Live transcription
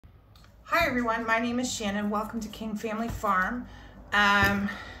Hi everyone, my name is Shannon. Welcome to King Family Farm.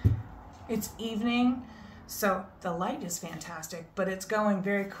 It's evening, so the light is fantastic, but it's going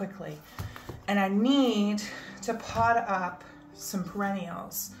very quickly. And I need to pot up some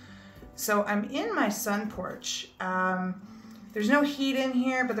perennials. So I'm in my sun porch. There's no heat in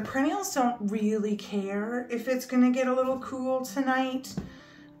here, but the perennials don't really care if it's gonna get a little cool tonight.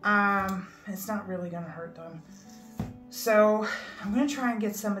 It's not really gonna hurt them. So I'm gonna try and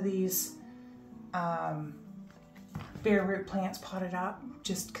get some of these bare root plants potted up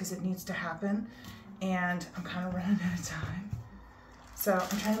just because it needs to happen. And I'm kind of running out of time. So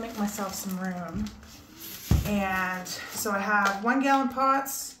I'm trying to make myself some room. And so I have 1 gallon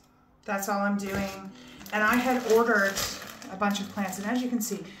pots. That's all I'm doing. And I had ordered a bunch of plants. And as you can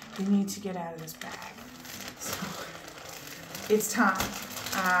see, they need to get out of this bag. So it's time.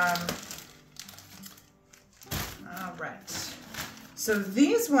 All right. So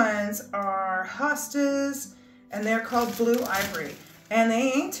these ones are hostas, and they're called Blue Ivory. And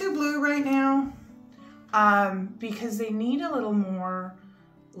they ain't too blue right now because they need a little more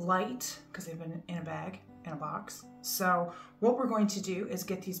light because they've been in a bag, in a box. So what we're going to do is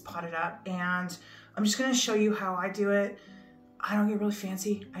get these potted up, and I'm just gonna show you how I do it. I don't get really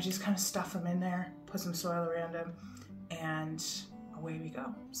fancy. I just kind of stuff them in there, put some soil around them, and away we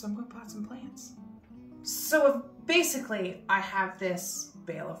go. So I'm gonna pot some plants. So basically, I have this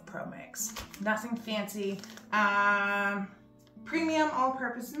bale of Pro Mix. Nothing fancy. Premium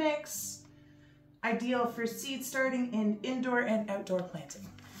all-purpose mix. Ideal for seed starting in indoor and outdoor planting.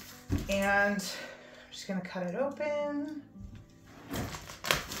 And I'm just gonna cut it open.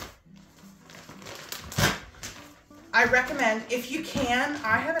 I recommend, if you can,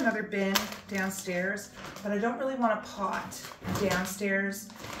 I have another bin downstairs, but I don't really want to pot downstairs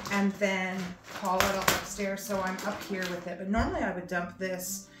and then haul it up upstairs, so I'm up here with it. But normally I would dump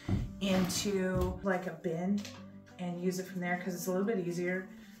this into like a bin and use it from there because it's a little bit easier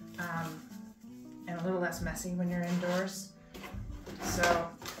and a little less messy when you're indoors. So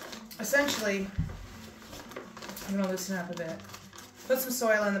essentially, I'm going to loosen up a bit. Put some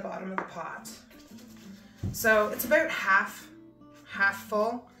soil in the bottom of the pot. So it's about half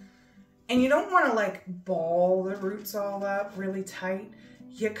full, and you don't want to like ball the roots all up really tight.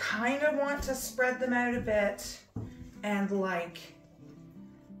 You kind of want to spread them out a bit and like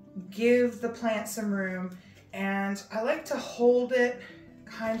give the plant some room. And I like to hold it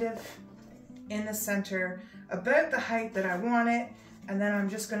kind of in the center about the height that I want it, and then I'm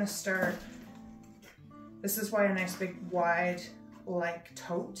just going to start. This is why a nice big wide like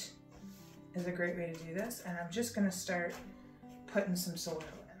tote is a great way to do this, and I'm just going to start putting some soil in.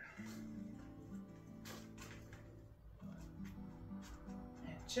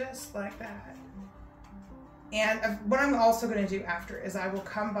 And just like that. And what I'm also going to do after is I will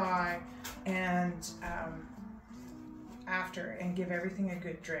come by and after and give everything a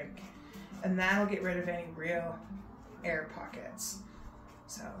good drink, and that'll get rid of any real air pockets.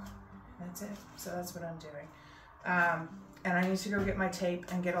 So that's it. So that's what I'm doing. And I need to go get my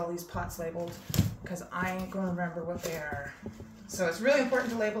tape and get all these pots labeled because I ain't going to remember what they are. So it's really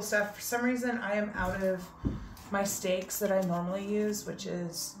important to label stuff. For some reason, I am out of my stakes that I normally use, which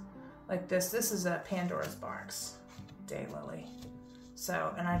is like this. This is a Pandora's box, daylily.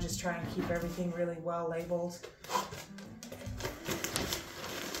 So, and I just try and keep everything really well labeled.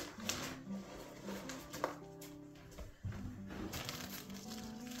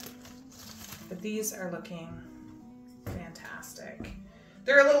 But these are looking fantastic.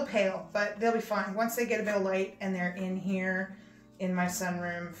 They're a little pale, but they'll be fine. Once they get a bit of light and they're in here in my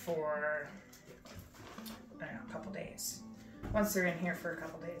sunroom for, I don't know, a couple days. Once they're in here for a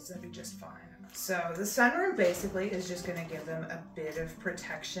couple days, they'll be just fine. So the sunroom basically is just gonna give them a bit of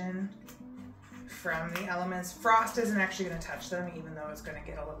protection from the elements. Frost isn't actually gonna touch them, even though it's gonna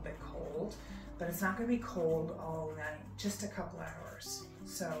get a little bit cold, but it's not gonna be cold all night, just a couple hours.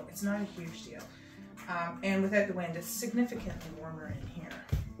 So it's not a huge deal. And without the wind, it's significantly warmer in here.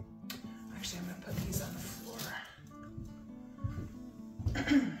 Actually, I'm going to put these on the floor.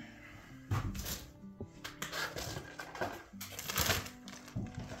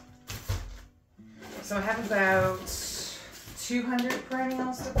 So I have about 200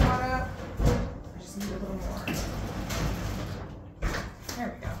 perennials to pot up. I just need a little more.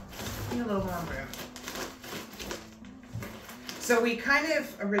 There we go. Need a little more room. So we kind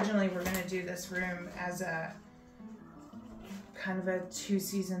of originally were going to do this room as a kind of a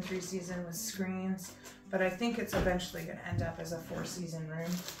 2-season, 3-season with screens, but I think it's eventually going to end up as a 4-season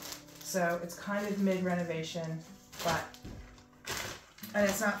room. So it's kind of mid-renovation, and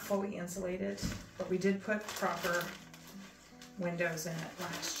it's not fully insulated, but we did put proper windows in it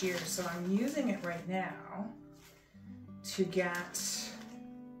last year, so I'm using it right now to get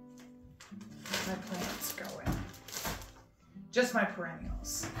my plants going. Just my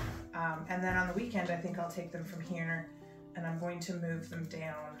perennials. And then on the weekend, I think I'll take them from here and I'm going to move them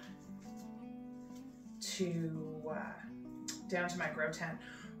down to my grow tent,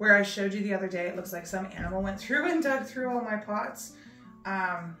 where I showed you the other day. It looks like some animal went through and dug through all my pots.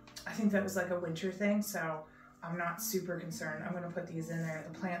 I think that was like a winter thing, so I'm not super concerned. I'm going to put these in there.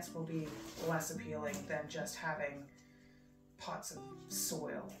 The plants will be less appealing than just having pots of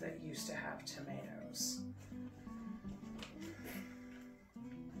soil that used to have tomatoes.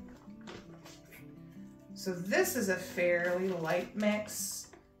 So this is a fairly light mix.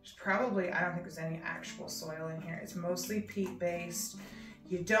 There's probably, I don't think there's any actual soil in here. It's mostly peat based.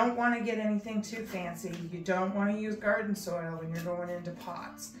 You don't want to get anything too fancy. You don't want to use garden soil when you're going into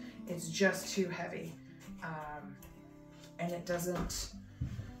pots. It's just too heavy. And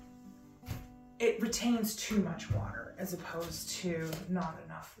it retains too much water as opposed to not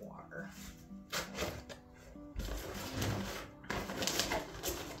enough water.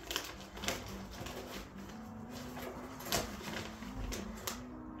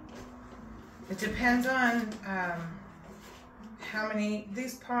 It depends on how many,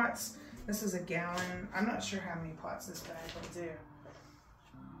 these pots, this is a gallon. I'm not sure how many pots this bag will do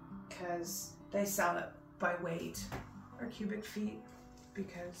because they sell it by weight or cubic feet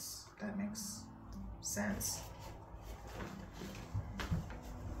because that makes sense.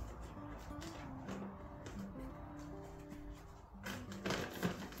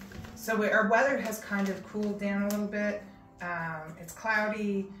 So our weather has kind of cooled down a little bit. It's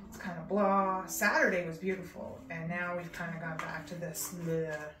cloudy, it's kind of blah. Saturday was beautiful, and now we've kind of gone back to this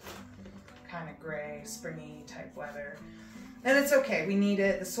kind of gray, springy type weather. And it's okay, we need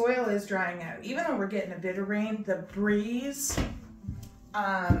it. The soil is drying out. Even though we're getting a bit of rain, the breeze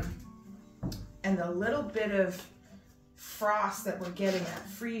and the little bit of frost that we're getting, that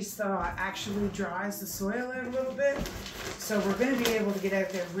freeze thaw, actually dries the soil out a little bit. So we're going to be able to get out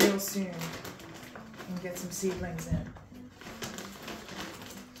there real soon and get some seedlings in.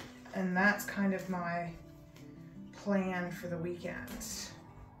 And that's kind of my plan for the weekend.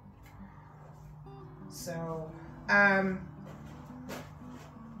 So,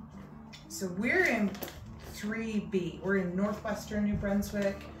 so we're in 3B. We're in northwestern New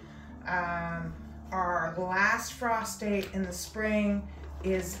Brunswick. Our last frost date in the spring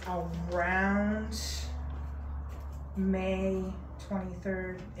is around May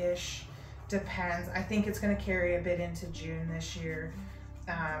 23rd-ish. Depends. I think it's going to carry a bit into June this year.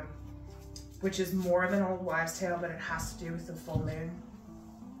 Which is more of an old wives' tale, but it has to do with the full moon,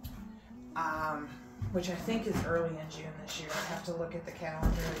 which I think is early in June this year. I have to look at the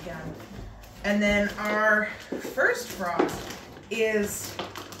calendar again. And then our first frost is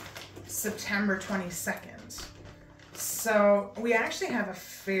September 22nd. So we actually have a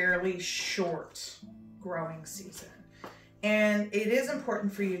fairly short growing season. And it is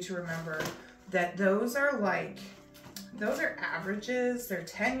important for you to remember that those are averages, they're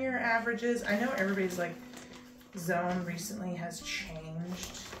 10-year averages. I know everybody's like, zone recently has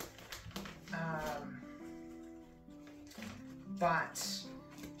changed, but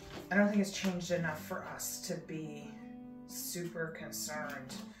I don't think it's changed enough for us to be super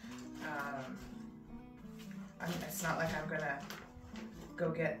concerned. It's not like I'm gonna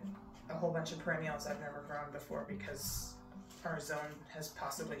go get a whole bunch of perennials I've never grown before because our zone has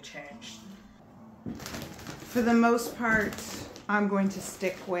possibly changed. For the most part, I'm going to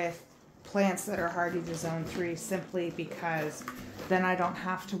stick with plants that are hardy to zone 3 simply because then I don't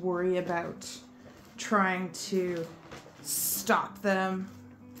have to worry about trying to stop them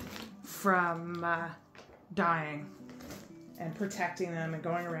from dying and protecting them and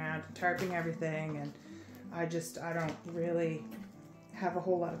going around and tarping everything, and I don't really have a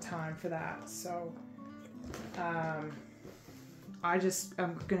whole lot of time for that. So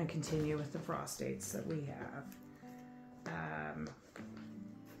I'm going to continue with the frost dates that we have.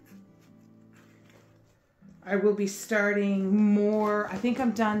 I will be starting more. I think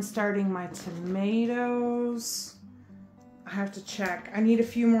I'm done starting my tomatoes. I have to check. I need a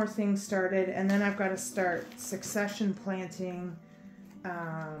few more things started, and then I've got to start succession planting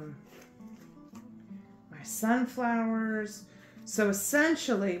my sunflowers. So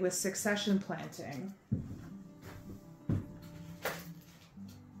essentially with succession planting,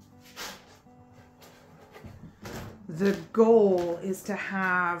 the goal is to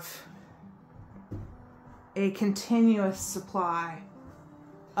have a continuous supply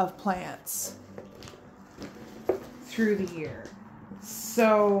of plants through the year.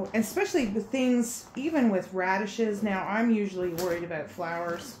 So, especially with things, even with radishes, now I'm usually worried about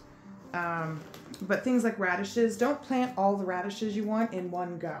flowers, but things like radishes, don't plant all the radishes you want in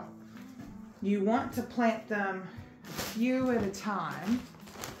one go. You want to plant them a few at a time.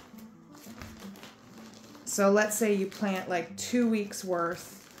 So let's say you plant like 2 weeks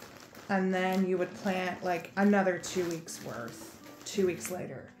worth, and then you would plant like another 2 weeks worth 2 weeks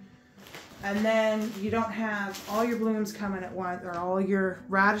later. And then you don't have all your blooms coming at once, or all your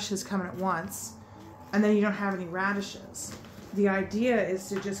radishes coming at once, and then you don't have any radishes. The idea is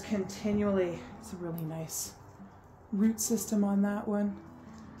to just continually, it's a really nice root system on that one.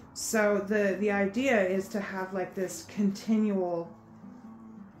 So the idea is to have like this continual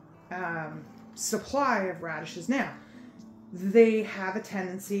supply of radishes. Now, they have a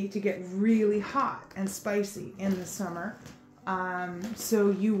tendency to get really hot and spicy in the summer.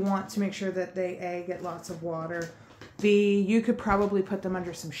 So you want to make sure that they, A, get lots of water. B, you could probably put them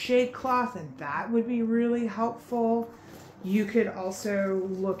under some shade cloth, and that would be really helpful. You could also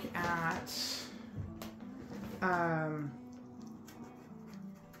look at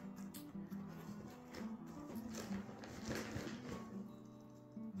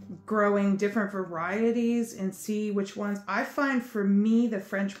growing different varieties and see which ones. I find for me the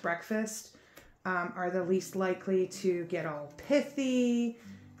French breakfast are the least likely to get all pithy,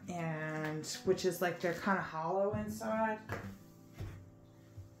 and which is like they're kind of hollow inside.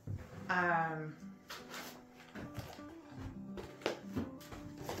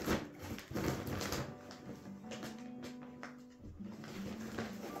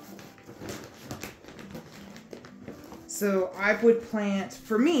 So I would plant,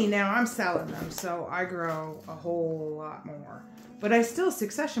 for me, now I'm selling them, so I grow a whole lot more. But I still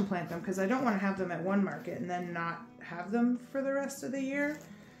succession plant them because I don't want to have them at one market and then not have them for the rest of the year.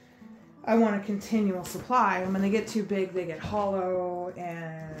 I want a continual supply. And when they get too big, they get hollow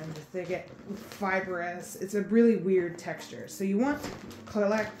and they get fibrous. It's a really weird texture. So you want to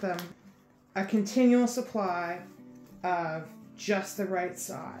collect them a continual supply of just the right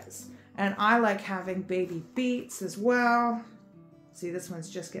size. And I like having baby beets as well. See, this one's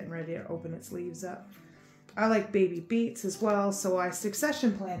just getting ready to open its leaves up. I like baby beets as well, so I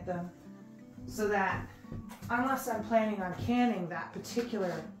succession plant them so that unless I'm planning on canning that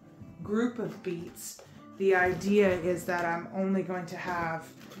particular group of beets, the idea is that I'm only going to have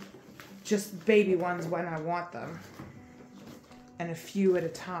just baby ones when I want them and a few at a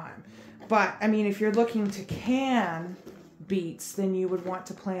time. But, I mean, if you're looking to can beets, then you would want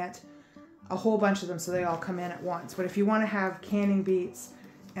to plant a whole bunch of them so they all come in at once. But if you want to have canning beets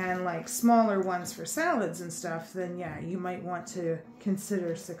and like smaller ones for salads and stuff, then yeah, you might want to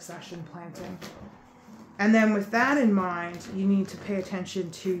consider succession planting. And then with that in mind, you need to pay attention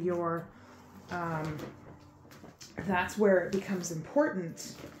to your, that's where it becomes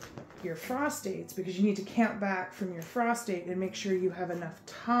important, your frost dates, because you need to count back from your frost date and make sure you have enough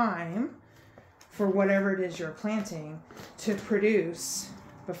time for whatever it is you're planting to produce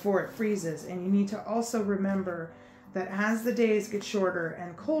before it freezes. And you need to also remember that as the days get shorter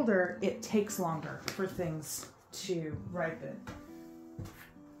and colder, it takes longer for things to ripen.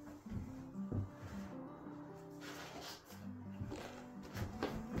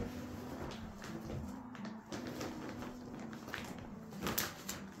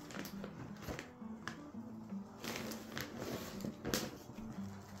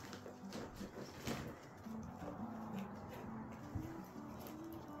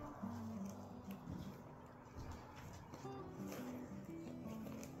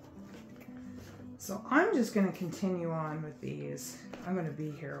 So I'm just going to continue on with these. I'm going to be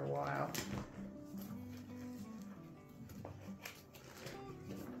here a while.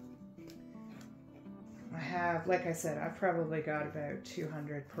 I have, like I said, I've probably got about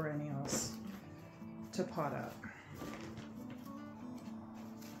 200 perennials to pot up.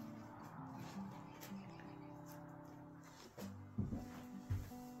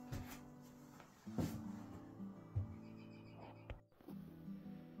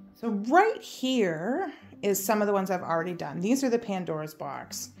 So right here is some of the ones I've already done. These are the Pandora's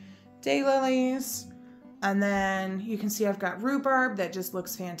box. Daylilies. And then you can see I've got rhubarb that just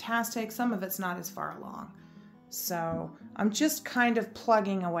looks fantastic. Some of it's not as far along. So I'm just kind of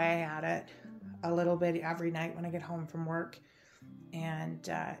plugging away at it a little bit every night when I get home from work. And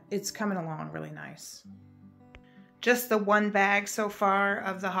it's coming along really nice. Just the one bag so far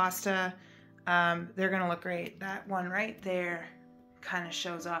of the hosta. They're going to look great. That one right there kind of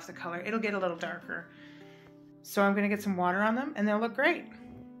shows off the color. It'll get a little darker. So I'm going to get some water on them and they'll look great.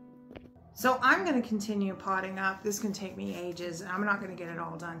 So I'm going to continue potting up. This can take me ages. I'm not going to get it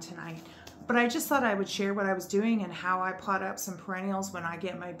all done tonight. But I just thought I would share what I was doing and how I pot up some perennials when I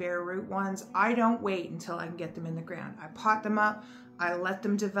get my bare root ones. I don't wait until I can get them in the ground. I pot them up, I let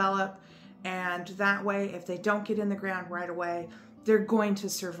them develop, and that way, if they don't get in the ground right away, they're going to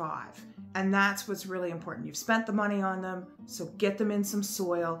survive. And that's what's really important. You've spent the money on them, so get them in some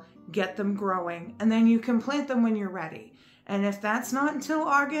soil, get them growing, and then you can plant them when you're ready. And if that's not until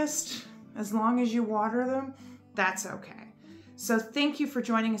August, as long as you water them, that's okay. So thank you for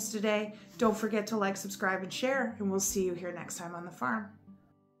joining us today. Don't forget to like, subscribe, and share, and we'll see you here next time on the farm.